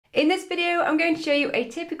In this video, I'm going to show you a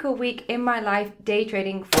typical week in my life day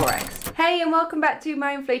trading Forex. Hey and welcome back to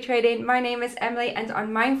Mindfully Trading. My name is Emily and on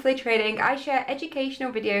Mindfully Trading, I share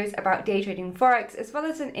educational videos about day trading Forex as well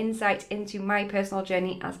as an insight into my personal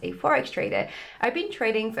journey as a Forex trader. I've been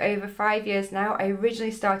trading for over 5 years now. I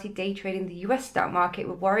originally started day trading the US stock market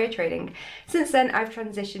with Warrior Trading. Since then, I've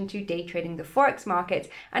transitioned to day trading the Forex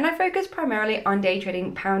market and I focus primarily on day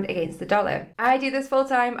trading pound against the dollar. I do this full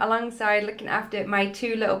time alongside looking after my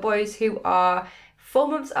two little boys who are 4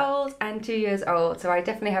 months old and 2 years old, so I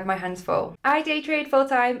definitely have my hands full. I day trade full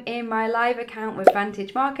time in my live account with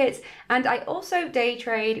Vantage Markets, and I also day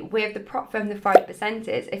trade with the prop firm, the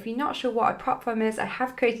 5%ers. If you're not sure what a prop firm is, I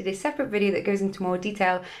have created a separate video that goes into more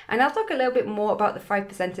detail, and I'll talk a little bit more about the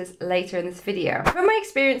 5%ers later in this video. From my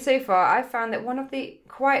experience so far, I've found that one of the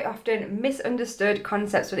quite often misunderstood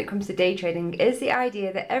concepts when it comes to day trading is the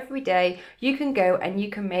idea that every day you can go and you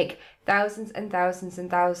can make thousands and thousands and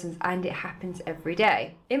thousands, and it happens every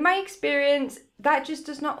day. In my experience, that just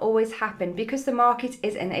does not always happen because the market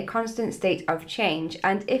is in a constant state of change,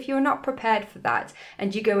 and if you're not prepared for that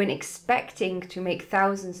and you go in expecting to make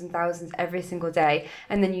thousands and thousands every single day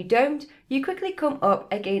and then you don't, you quickly come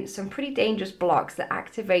up against some pretty dangerous blocks that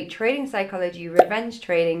activate trading psychology, revenge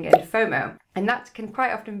trading and FOMO. And that can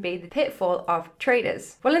quite often be the pitfall of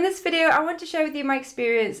traders. Well, in this video, I want to share with you my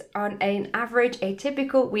experience on an average, a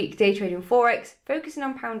typical week day trading Forex, focusing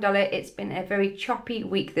on pound dollar. It's been a very choppy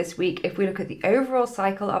week this week if we look at the overall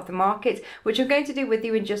cycle of the market, which I'm going to do with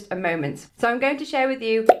you in just a moment. So I'm going to share with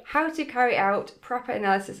you how to carry out proper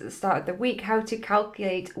analysis at the start of the week, how to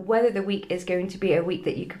calculate whether the week is going to be a week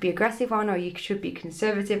that you could be aggressive on or you should be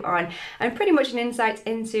conservative on, and pretty much an insight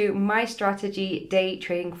into my strategy day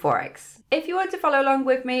trading Forex. If you want to follow along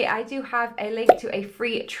with me, I do have a link to a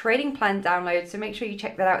free trading plan download, so make sure you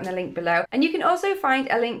check that out in the link below. And you can also find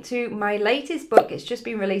a link to my latest book. It's just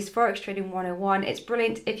been released, Forex Trading 101. It's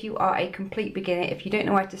brilliant if you are a complete beginner. If you don't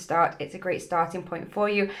know where to start, it's a great starting point for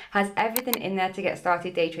you. Has everything in there to get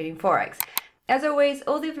started day trading Forex. As always,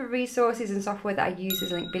 all the other resources and software that I use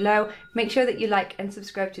is linked below. Make sure that you like and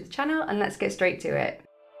subscribe to the channel, and let's get straight to it.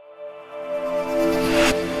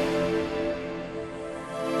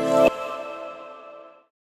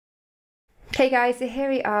 Hey guys, so here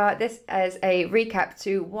we are. This is a recap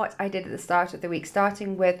to what I did at the start of the week,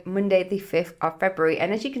 starting with Monday the 5th of February.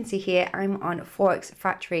 And as you can see here, I'm on Forex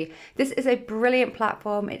Factory. This is a brilliant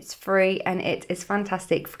platform. It's free and it is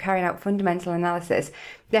fantastic for carrying out fundamental analysis.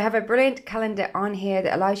 They have a brilliant calendar on here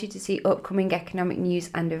that allows you to see upcoming economic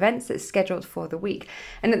news and events that's scheduled for the week.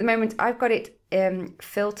 And at the moment, I've got it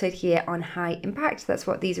filtered here on high impact. That's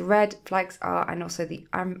what these red flags are, and also the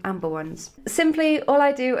amber ones. Simply, all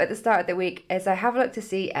I do at the start of the week is I have a look to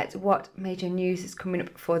see at what major news is coming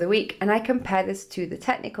up for the week, and I compare this to the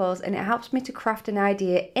technicals, and it helps me to craft an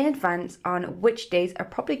idea in advance on which days are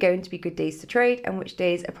probably going to be good days to trade and which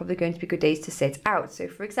days are probably going to be good days to sit out. So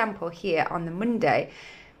for example, here on the Monday,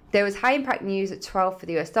 there was high impact news at 12 for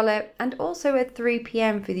the US dollar and also at 3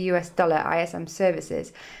 p.m. for the US dollar ISM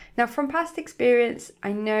services. Now, from past experience,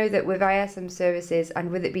 I know that with ISM services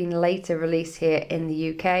and with it being later released here in the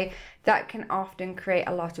UK, that can often create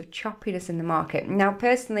a lot of choppiness in the market. Now,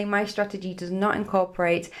 personally, my strategy does not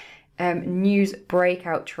incorporate news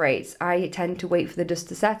breakout trades. I tend to wait for the dust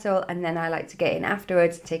to settle and then I like to get in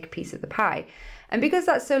afterwards and take a piece of the pie. And because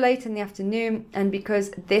that's so late in the afternoon, and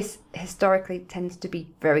because this historically tends to be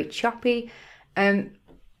very choppy,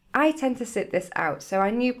 I tend to sit this out. So I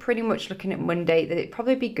knew pretty much looking at Monday that it'd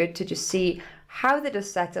probably be good to just see how the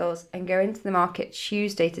dust settles and go into the market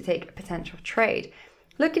Tuesday to take a potential trade.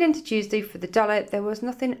 Looking into Tuesday for the dollar, there was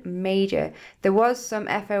nothing major. There was some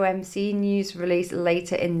FOMC news released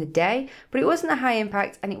later in the day, but it wasn't a high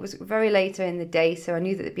impact and it was very later in the day, so I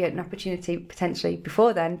knew that there'd be an opportunity potentially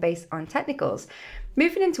before then based on technicals.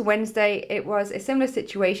 Moving into Wednesday, it was a similar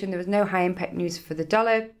situation. There was no high impact news for the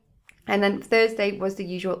dollar. And then Thursday was the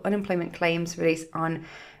usual unemployment claims released on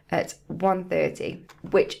at 1:30,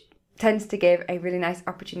 which tends to give a really nice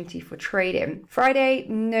opportunity for trading. Friday,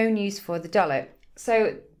 no news for the dollar.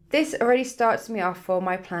 So this already starts me off for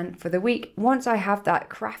my plan for the week. Once I have that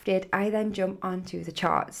crafted, I then jump onto the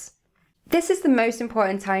charts. This is the most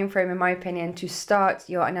important time frame, in my opinion, to start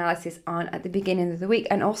your analysis on at the beginning of the week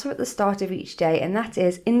and also at the start of each day, and that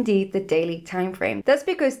is indeed the daily time frame. That's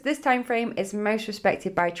because this time frame is most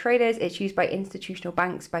respected by traders, it's used by institutional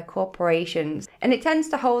banks, by corporations, and it tends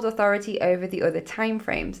to hold authority over the other time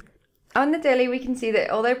frames. On the daily, we can see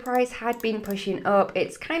that although price had been pushing up,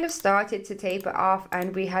 it's kind of started to taper off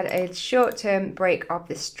and we had a short-term break of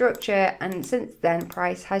this structure, and since then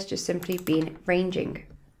price has just simply been ranging.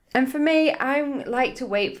 And for me, I like to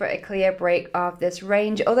wait for a clear break of this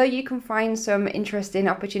range, although you can find some interesting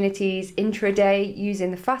opportunities intraday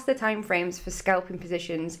using the faster time frames for scalping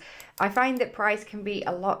positions. I find that price can be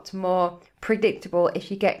a lot more predictable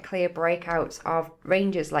if you get clear breakouts of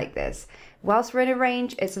ranges like this. Whilst we're in a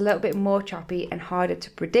range, it's a little bit more choppy and harder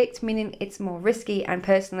to predict, meaning it's more risky, and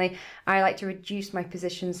personally, I like to reduce my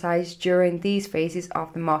position size during these phases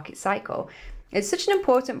of the market cycle. It's such an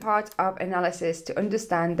important part of analysis to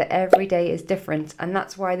understand that every day is different, and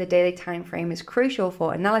that's why the daily time frame is crucial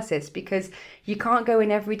for analysis, because you can't go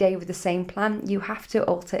in every day with the same plan. You have to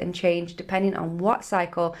alter and change depending on what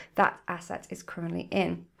cycle that asset is currently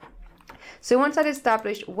in. So once I'd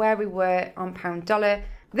established where we were on pound dollar,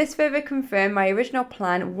 this further confirmed my original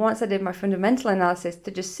plan once I did my fundamental analysis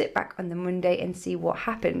to just sit back on the Monday and see what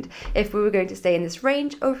happened, if we were going to stay in this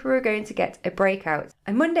range or if we were going to get a breakout.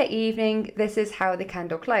 And Monday evening, this is how the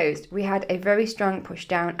candle closed. We had a very strong push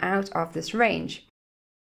down out of this range.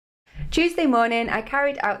 Tuesday morning, I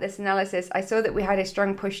carried out this analysis. I saw that we had a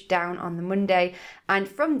strong push down on the Monday, and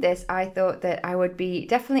from this I thought that I would be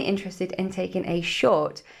definitely interested in taking a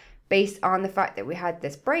short based on the fact that we had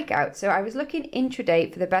this breakout. So I was looking intraday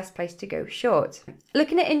for the best place to go short.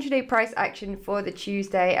 Looking at intraday price action for the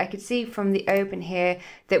Tuesday, I could see from the open here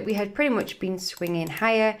that we had pretty much been swinging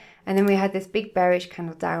higher, and then we had this big bearish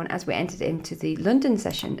candle down as we entered into the London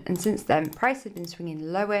session, and since then price had been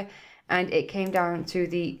swinging lower and it came down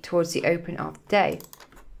to towards the open of the day.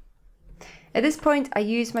 At this point, I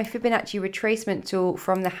used my Fibonacci retracement tool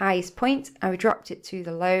from the highest point. I dropped it to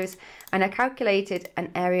the lows, and I calculated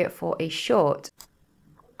an area for a short.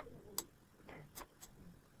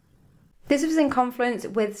 This was in confluence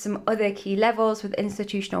with some other key levels with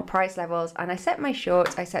institutional price levels, and I set my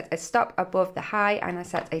short. I set a stop above the high and I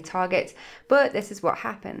set a target, but this is what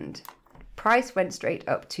happened. Price went straight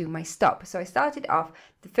up to my stop. So I started off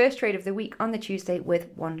the first trade of the week on the Tuesday with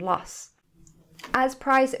one loss. As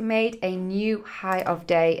price made a new high of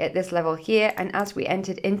day at this level here, and as we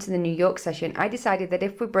entered into the New York session, I decided that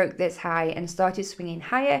if we broke this high and started swinging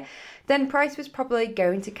higher, then price was probably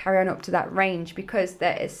going to carry on up to that range, because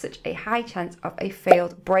there is such a high chance of a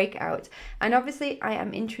failed breakout. And obviously I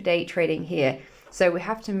am intraday trading here, so we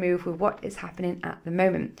have to move with what is happening at the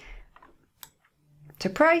moment. So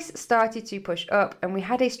price started to push up and we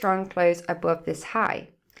had a strong close above this high.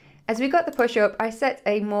 As we got the push up, I set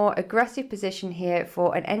a more aggressive position here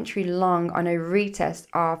for an entry long on a retest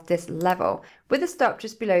of this level with a stop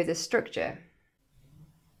just below this structure.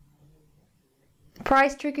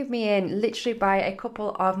 Price triggered me in literally by a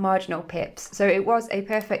couple of marginal pips, so it was a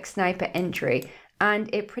perfect sniper entry and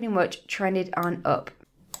it pretty much trended on up.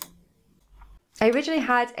 I originally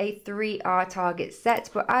had a 3R target set,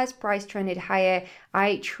 but as price trended higher,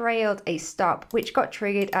 I trailed a stop, which got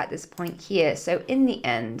triggered at this point here. So in the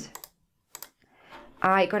end,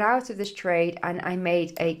 I got out of this trade and I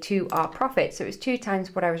made a 2R profit. So it was 2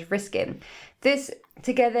 times what I was risking. This,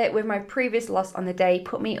 together with my previous loss on the day,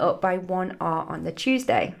 put me up by 1R on the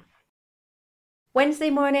Tuesday. Wednesday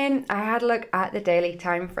morning, I had a look at the daily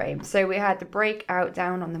time frame. So we had the breakout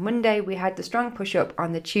down on the Monday, we had the strong push up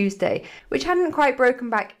on the Tuesday, which hadn't quite broken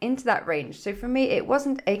back into that range. So for me, it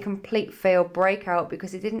wasn't a complete failed breakout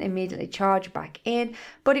because it didn't immediately charge back in,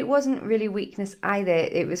 but it wasn't really weakness either.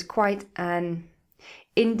 It was quite an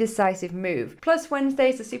indecisive move. Plus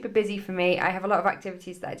Wednesdays are super busy for me. I have a lot of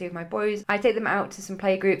activities that I do with my boys. I take them out to some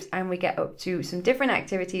play groups and we get up to some different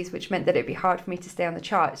activities, which meant that it'd be hard for me to stay on the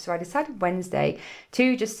chart. So I decided Wednesday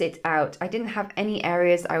to just sit out. I didn't have any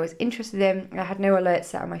areas I was interested in. I had no alerts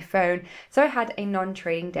set on my phone. So I had a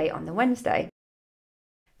non-trading day on the Wednesday.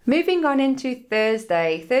 Moving on into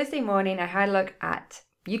Thursday. Thursday morning, I had a look at,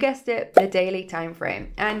 you guessed it, the daily time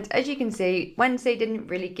frame. And as you can see, Wednesday didn't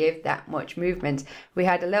really give that much movement. We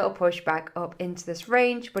had a little push back up into this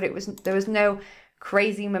range, but there was no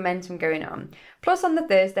crazy momentum going on. Plus on the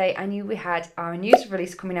Thursday, I knew we had our news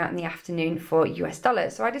release coming out in the afternoon for US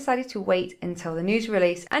dollars. So I decided to wait until the news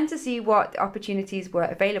release and to see what opportunities were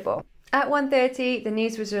available. At 1:30, the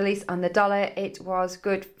news was released on the dollar. It was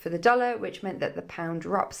good for the dollar, which meant that the pound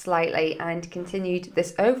dropped slightly and continued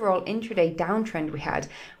this overall intraday downtrend we had.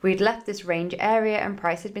 We'd left this range area and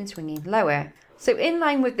price had been swinging lower. So in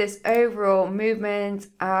line with this overall movement,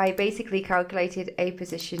 I basically calculated a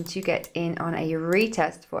position to get in on a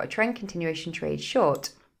retest for a trend continuation trade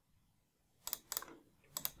short.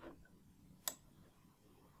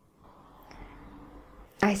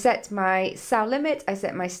 I set my sell limit, I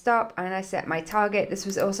set my stop, and I set my target. This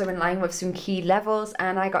was also in line with some key levels,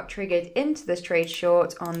 and I got triggered into this trade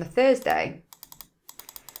short on the Thursday.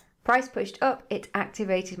 Price pushed up, it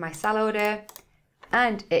activated my sell order.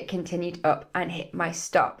 and it continued up and hit my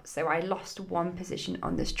stop. So I lost one position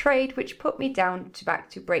on this trade, which put me down to back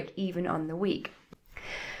to break even on the week.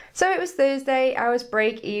 So it was Thursday, I was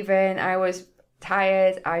break even, I was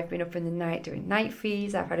tired, I've been up in the night doing night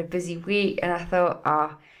feeds, I've had a busy week, and I thought,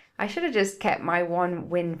 I should have just kept my one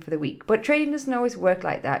win for the week. But trading doesn't always work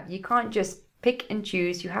like that. You can't just pick and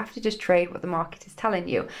choose, you have to just trade what the market is telling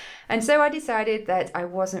you. And so I decided that I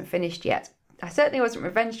wasn't finished yet. I certainly wasn't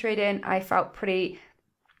revenge trading. I felt pretty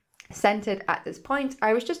centered at this point.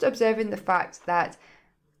 I was just observing the fact that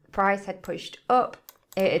price had pushed up.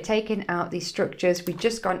 It had taken out these structures. We'd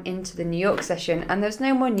just gone into the New York session and there's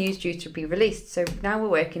no more news due to be released. So now we're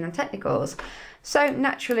working on technicals. So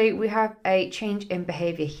naturally we have a change in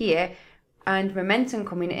behavior here and momentum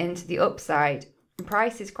coming into the upside.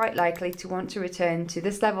 Price is quite likely to want to return to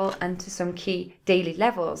this level and to some key daily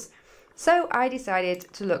levels. So I decided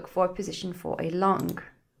to look for a position for a long.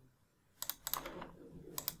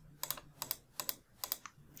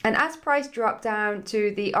 And as price dropped down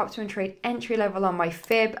to the optimum trade entry level on my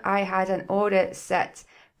fib, I had an order set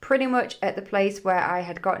pretty much at the place where I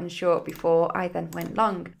had gotten short before I then went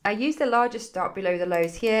long. I used the largest stop below the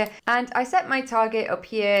lows here, and I set my target up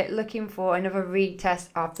here looking for another retest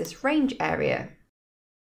of this range area.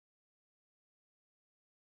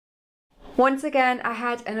 Once again, I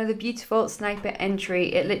had another beautiful sniper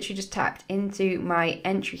entry. It literally just tapped into my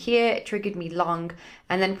entry here, it triggered me long,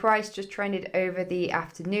 and then price just trended over the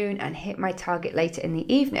afternoon and hit my target later in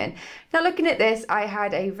the evening. Now looking at this, I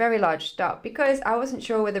had a very large stop because I wasn't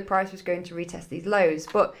sure whether price was going to retest these lows,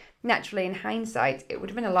 but naturally in hindsight, it would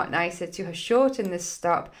have been a lot nicer to have shortened this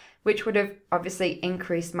stop, which would have obviously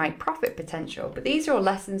increased my profit potential. But these are all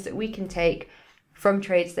lessons that we can take from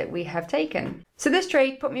trades that we have taken. So this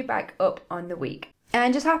trade put me back up on the week.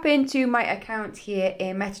 And just hop into my account here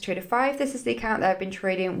in Metatrader 5. This is the account that I've been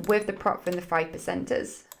trading with the prop from the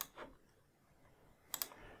 5%ers.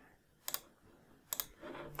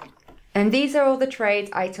 And these are all the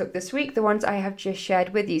trades I took this week, the ones I have just shared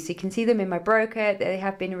with you. So you can see them in my broker. They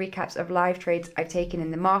have been recaps of live trades I've taken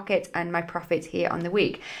in the market and my profits here on the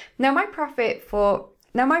week. Now my profit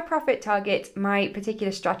target, my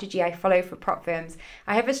particular strategy I follow for prop firms,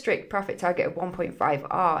 I have a strict profit target of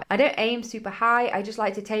 1.5R. I don't aim super high, I just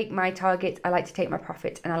like to take my target, I like to take my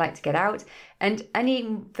profit, and I like to get out. And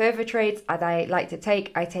any further trades that I like to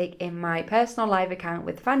take, I take in my personal live account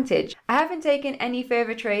with Vantage. I haven't taken any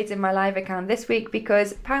further trades in my live account this week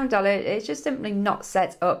because pound dollar is just simply not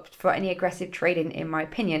set up for any aggressive trading in my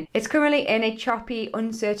opinion. It's currently in a choppy,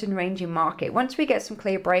 uncertain ranging market. Once we get some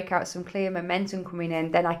clear breakouts, some clear momentum coming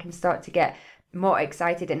in, then I can start to get more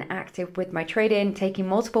excited and active with my trading, taking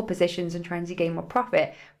multiple positions and trying to gain more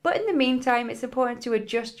profit. But in the meantime, it's important to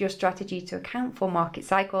adjust your strategy to account for market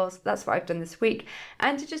cycles. That's what I've done this week,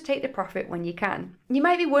 and to just take the profit when you can. You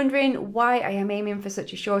might be wondering why I am aiming for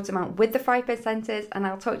such a short amount with the 5%ers, and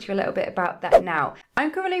I'll talk to you a little bit about that now. I'm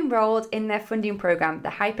currently enrolled in their funding program, the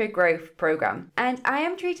Hyper Growth program, and I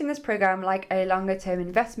am treating this program like a longer term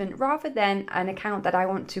investment rather than an account that I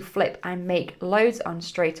want to flip and make loads on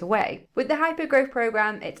straight away. With the Hyper Growth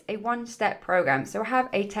program, it's a one-step program, so I have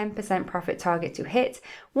a 10% profit target to hit.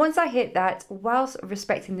 Once I hit that, whilst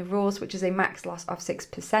respecting the rules, which is a max loss of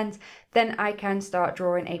 6%, then I can start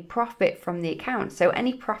drawing a profit from the account. So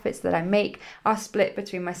any profits that I make are split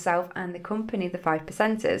between myself and the company, the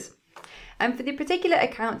 5%ers. And for the particular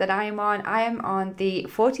account that I am on the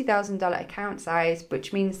 $40,000 account size,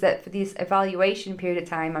 which means that for this evaluation period of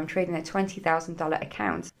time, I'm trading a $20,000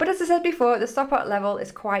 account. But as I said before, the stop out level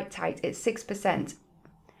is quite tight, it's 6%.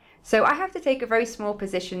 So I have to take a very small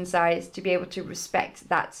position size to be able to respect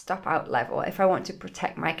that stop out level if I want to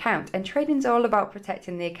protect my account. And trading is all about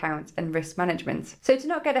protecting the account and risk management. So to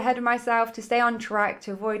not get ahead of myself, to stay on track,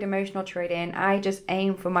 to avoid emotional trading, I just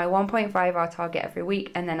aim for my 1.5R target every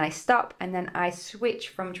week, and then I stop, and then I switch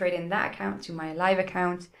from trading that account to my live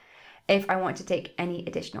account if I want to take any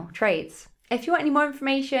additional trades. If you want any more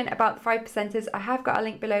information about the 5%ers, I have got a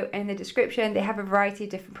link below in the description. They have a variety of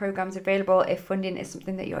different programs available if funding is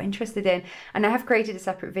something that you're interested in, and I have created a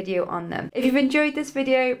separate video on them. If you've enjoyed this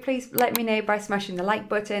video, please let me know by smashing the like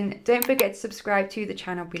button. Don't forget to subscribe to the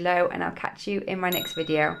channel below, and I'll catch you in my next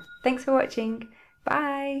video. Thanks for watching.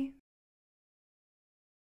 Bye.